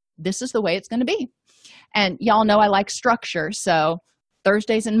knew this is the way it's going to be. And y'all know I like structure. So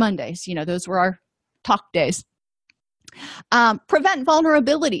Thursdays and Mondays, those were our talk days. Prevent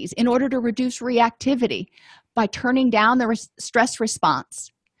vulnerabilities in order to reduce reactivity by turning down the stress response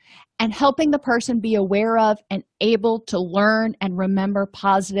and helping the person be aware of and able to learn and remember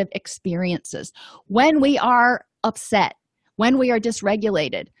positive experiences. When we are upset, when we are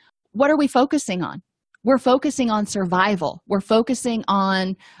dysregulated, what are we focusing on? We're focusing on survival. We're focusing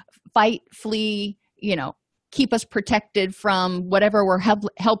on fight, flee, keep us protected from whatever we're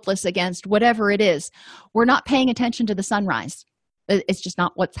helpless against, whatever it is. We're not paying attention to the sunrise. It's just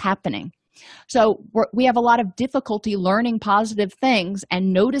not what's happening. So we have a lot of difficulty learning positive things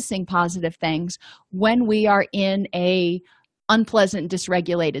and noticing positive things when we are in a unpleasant,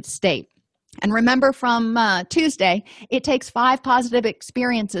 dysregulated state. And remember from Tuesday, it takes 5 positive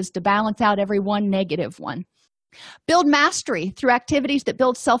experiences to balance out every one negative one. Build mastery through activities that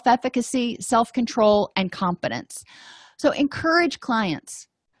build self-efficacy, self-control, and competence. So encourage clients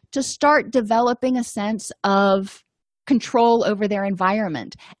to start developing a sense of control over their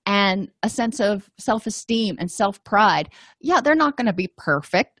environment and a sense of self-esteem and self-pride. Yeah, they're not going to be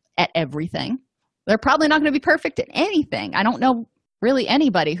perfect at everything. They're probably not going to be perfect at anything. I don't know really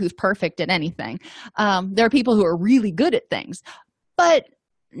anybody who's perfect at anything. There are people who are really good at things, but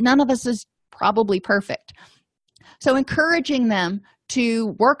none of us is probably perfect. So encouraging them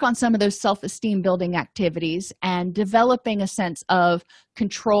to work on some of those self-esteem building activities and developing a sense of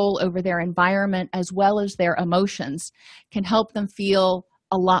control over their environment as well as their emotions can help them feel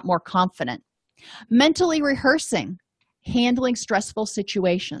a lot more confident. Mentally rehearsing, handling stressful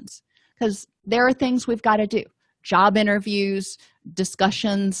situations, because there are things we've got to do. Job interviews,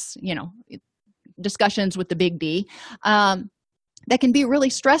 discussions, discussions with the big D, that can be really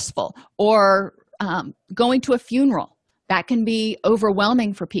stressful, or going to a funeral that can be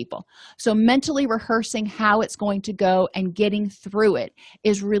overwhelming for people. So mentally rehearsing how it's going to go and getting through it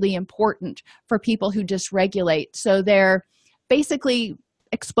is really important for people who dysregulate. So they're basically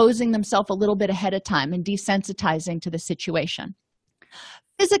exposing themselves a little bit ahead of time and desensitizing to the situation.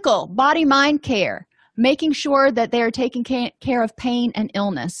 Physical, body-mind care, making sure that they're taking care of pain and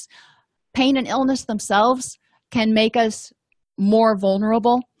illness. Pain and illness themselves can make us more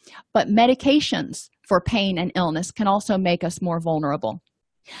vulnerable, but medications for pain and illness can also make us more vulnerable.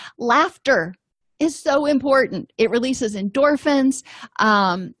 Laughter is so important. It releases endorphins,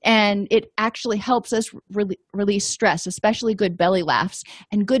 and it actually helps us release stress, especially good belly laughs.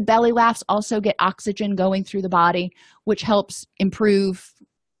 And good belly laughs also get oxygen going through the body, which helps improve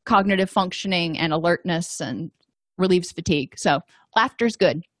cognitive functioning and alertness and relieves fatigue. So laughter is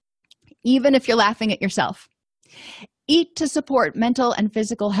good, even if you're laughing at yourself. Eat to support mental and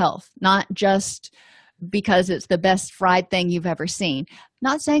physical health, not just because it's the best fried thing you've ever seen.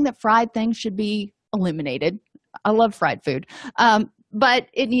 Not saying that fried things should be eliminated. I love fried food, but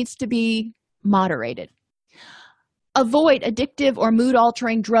it needs to be moderated. Avoid addictive or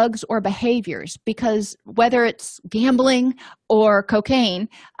mood-altering drugs or behaviors, because whether it's gambling or cocaine,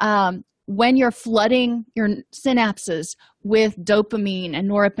 when you're flooding your synapses with dopamine and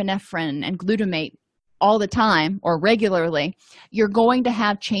norepinephrine and glutamate all the time or regularly, you're going to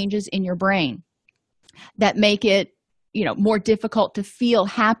have changes in your brain that make it, more difficult to feel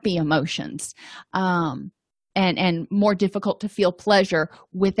happy emotions, and more difficult to feel pleasure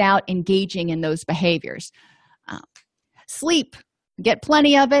without engaging in those behaviors. Sleep, get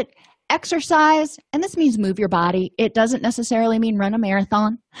plenty of it. Exercise, and this means move your body. It doesn't necessarily mean run a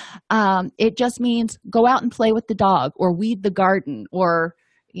marathon. It just means go out and play with the dog, or weed the garden, or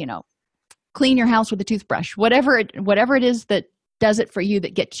clean your house with a toothbrush. Whatever it is that does it for you,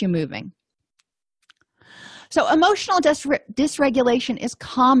 that gets you moving. So emotional dysregulation is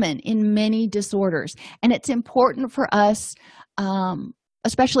common in many disorders, and it's important for us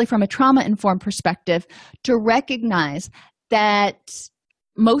especially from a trauma-informed perspective, to recognize that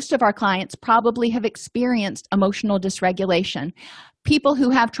most of our clients probably have experienced emotional dysregulation. People who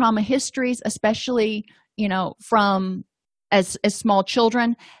have trauma histories, especially, from as small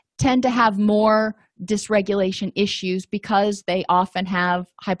children, tend to have more dysregulation issues because they often have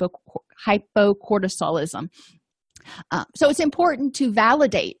hypocortisolism. So it's important to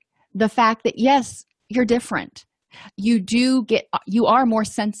validate the fact that, yes, you're different. You are more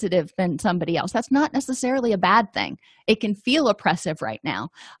sensitive than somebody else. That's not necessarily a bad thing. It can feel oppressive right now,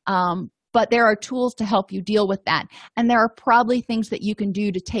 but there are tools to help you deal with that, and there are probably things that you can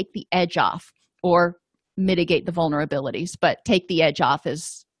do to take the edge off or mitigate the vulnerabilities. But take the edge off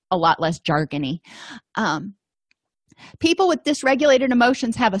is a lot less jargony. People with dysregulated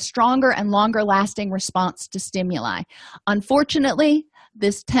emotions have a stronger and longer lasting response to stimuli. Unfortunately,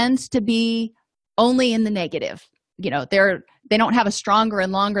 this tends to be only in the negative. They don't have a stronger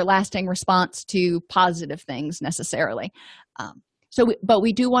and longer lasting response to positive things necessarily. But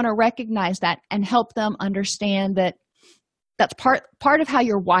we do want to recognize that and help them understand that that's part of how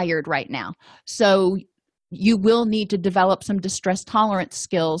you're wired right now. So you will need to develop some distress tolerance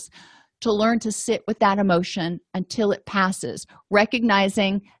skills to learn to sit with that emotion until it passes,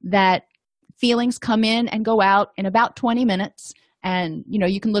 recognizing that feelings come in and go out in about 20 minutes. And,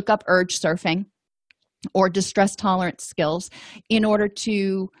 you can look up urge surfing or distress tolerance skills in order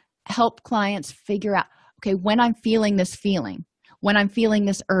to help clients figure out, okay, when I'm feeling this feeling, when I'm feeling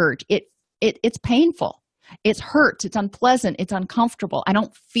this urge, it's painful, it hurts, it's unpleasant, it's uncomfortable, I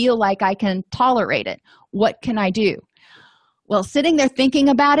don't feel like I can tolerate it. What can I do? Well, sitting there thinking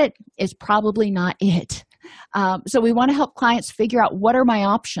about it is probably not it. So we want to help clients figure out, what are my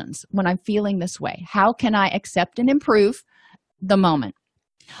options when I'm feeling this way? How can I accept and improve the moment?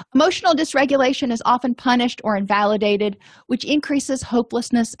 Emotional dysregulation is often punished or invalidated, which increases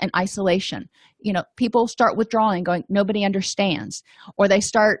hopelessness and isolation. People start withdrawing, going, nobody understands, or they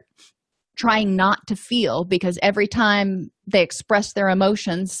start trying not to feel because every time they express their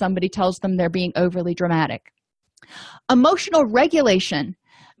emotions, somebody tells them they're being overly dramatic. Emotional regulation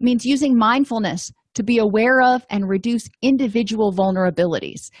means using mindfulness to be aware of and reduce individual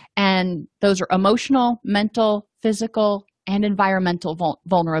vulnerabilities. And those are emotional, mental, physical, and environmental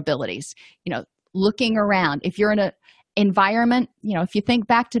vulnerabilities. Looking around. If you're in an environment, if you think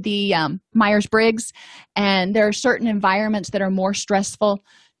back to the Myers-Briggs, and there are certain environments that are more stressful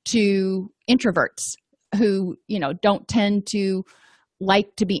to introverts who, don't tend to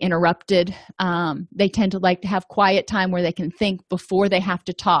like to be interrupted. They tend to like to have quiet time where they can think before they have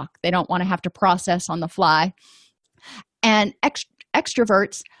to talk. They don't want to have to process on the fly. And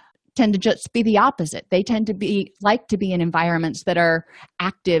extroverts tend to just be the opposite. They tend to like to be in environments that are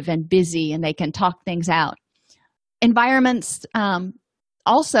active and busy, and they can talk things out. Environments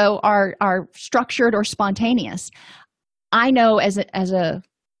also are structured or spontaneous. I know as a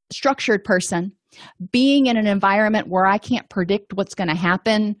structured person, being in an environment where I can't predict what's going to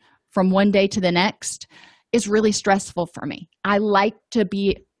happen from one day to the next is really stressful for me. I like to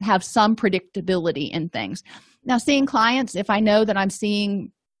have some predictability in things. Now, seeing clients, if I know that I'm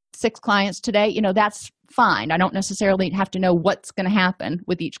seeing 6 clients today, that's fine. I don't necessarily have to know what's going to happen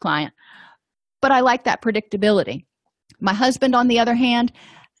with each client, but I like that predictability. My husband, on the other hand,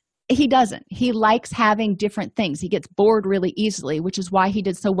 he doesn't. He likes having different things. He gets bored really easily, which is why he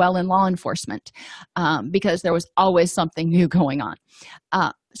did so well in law enforcement, because there was always something new going on.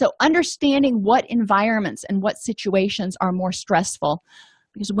 So understanding what environments and what situations are more stressful,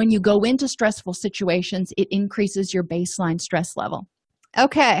 because when you go into stressful situations, it increases your baseline stress level.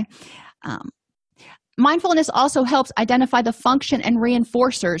 Okay. Mindfulness also helps identify the function and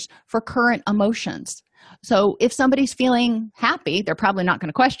reinforcers for current emotions. So if somebody's feeling happy, they're probably not going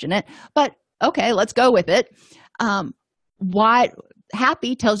to question it, but okay, let's go with it. Why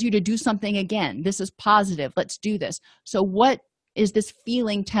happy tells you to do something again. This is positive. Let's do this. So what is this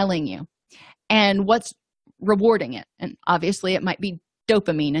feeling telling you? And what's rewarding it? And obviously it might be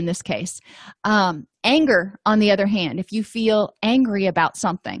dopamine in this case. Anger, on the other hand, if you feel angry about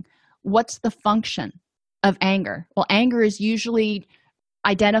something, what's the function of anger? Well, anger is usually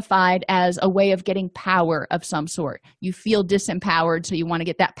identified as a way of getting power of some sort. You feel disempowered, so you want to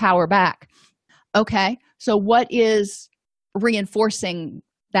get that power back. Okay, so what is reinforcing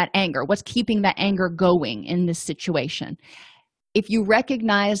that anger? What's keeping that anger going in this situation? If you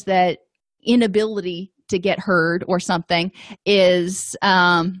recognize that inability to get heard or something is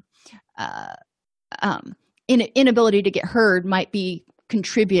inability to get heard might be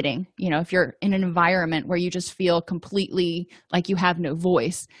contributing. If you're in an environment where you just feel completely like you have no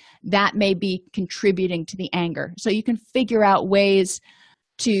voice, that may be contributing to the anger. So you can figure out ways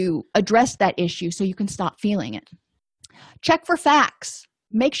to address that issue so you can stop feeling it. Check for facts.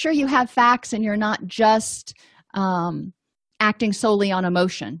 Make sure you have facts and you're not just acting solely on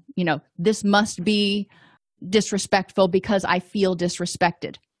emotion. This must be disrespectful because I feel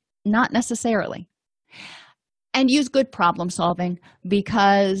disrespected. Not necessarily. And use good problem solving,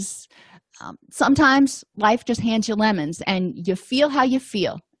 because sometimes life just hands you lemons and you feel how you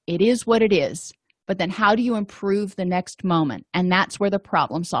feel. It is what it is. But then how do you improve the next moment? And that's where the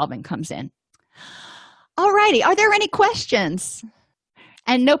problem solving comes in. All righty. Are there any questions?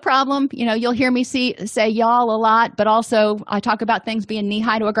 And no problem, you'll hear me say y'all a lot, but also I talk about things being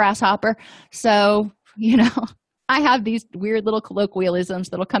knee-high to a grasshopper. So, I have these weird little colloquialisms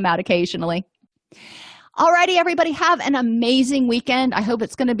that'll come out occasionally. All righty, everybody, have an amazing weekend. I hope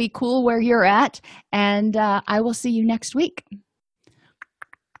it's going to be cool where you're at, and I will see you next week.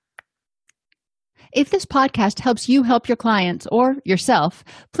 If this podcast helps you help your clients or yourself,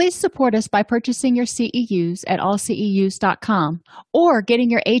 please support us by purchasing your CEUs at allceus.com or getting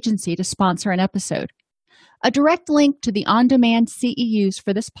your agency to sponsor an episode. A direct link to the on-demand CEUs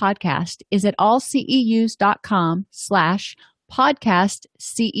for this podcast is at allceus.com/podcast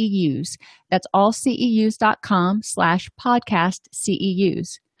CEUs. That's allceus.com/podcast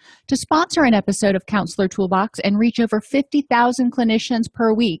CEUs. To sponsor an episode of Counselor Toolbox and reach over 50,000 clinicians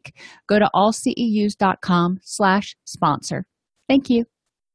per week, go to allceus.com/sponsor. Thank you.